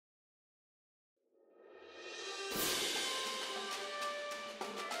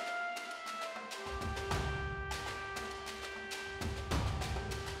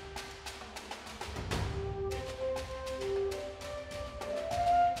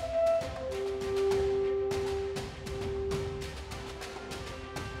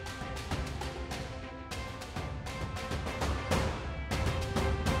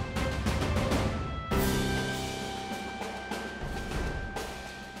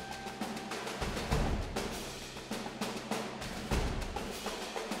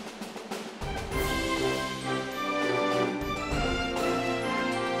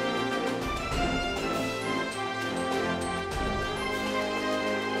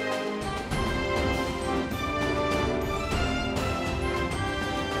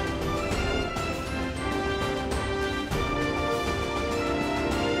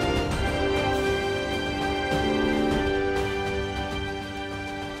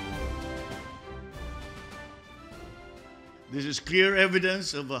This is clear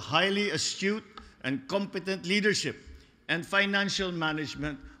evidence of a highly astute and competent leadership and financial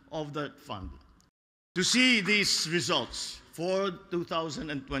management of that fund. To see these results for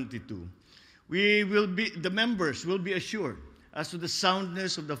 2022, the members will be assured as to the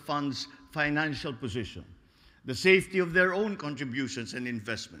soundness of the fund's financial position, the safety of their own contributions and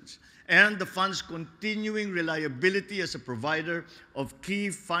investments, and the fund's continuing reliability as a provider of key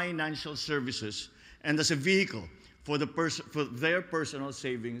financial services and as a vehicle for their personal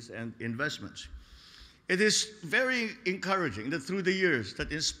savings and investments. It is very encouraging that through the years,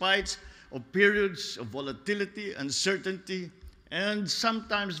 that in spite of periods of volatility, uncertainty, and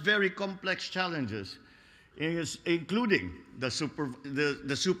sometimes very complex challenges, including the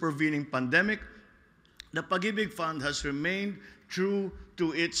supervening pandemic, the Pag-IBIG Fund has remained true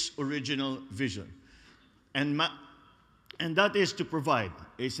to its original vision, and that is to provide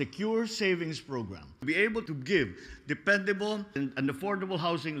a secure savings program, to be able to give dependable and affordable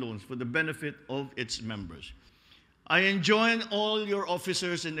housing loans for the benefit of its members. I enjoin all your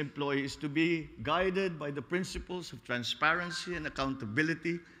officers and employees to be guided by the principles of transparency and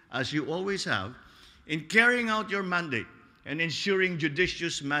accountability, as you always have, in carrying out your mandate and ensuring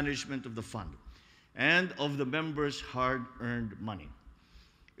judicious management of the fund and of the members' hard-earned money.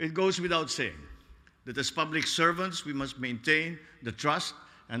 It goes without saying that as public servants, we must maintain the trust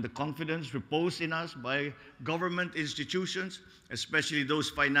and the confidence reposed in us by government institutions, especially those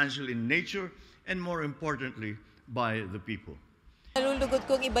financial in nature, and more importantly, by the people. Nalulugod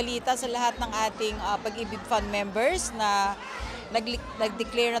kong ibalita sa lahat ng ating Pag-IBIG Fund members na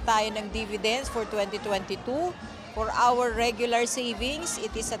nag-declare na tayo ng dividends for 2022. For our regular savings,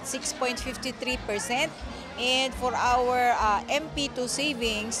 it is at 6.53%. And for our MP2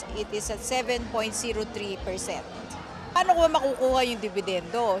 savings, it is at 7.03%. Paano ko makukuha yung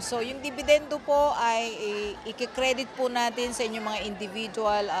dividendo? So yung dividendo po ay i-credit po natin sa inyong mga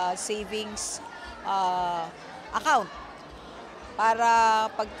individual savings account.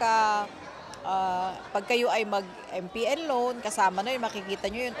 Para pag kayo ay mag-MPL loan, kasama na yun, makikita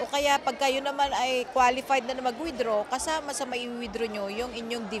nyo yun. O kaya pag kayo naman ay qualified na mag-withdraw, kasama sa mai-withdraw nyo yung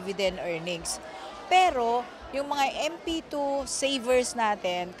inyong dividend earnings. Pero yung mga MP2 savers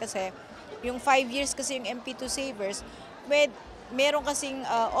natin, kasi yung 5 years kasi yung MP2 savers, meron kasing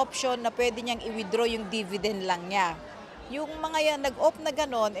option na pwede niyang i-withdraw yung dividend lang niya. Yung mga yan, nag-opt na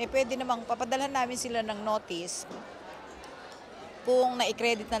ganon, pwede namang papadalhan namin sila ng notice kung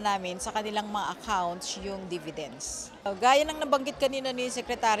na-credit na namin sa kanilang mga accounts yung dividends. Gaya ng nabanggit kanina ni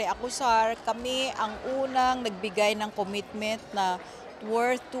Secretary Acusar, kami ang unang nagbigay ng commitment na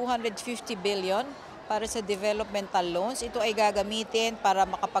worth 250 billion para sa developmental loans. Ito ay gagamitin para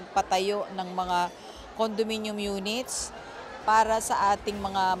makapagpatayo ng mga condominium units para sa ating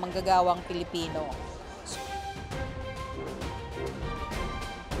mga manggagawang Pilipino.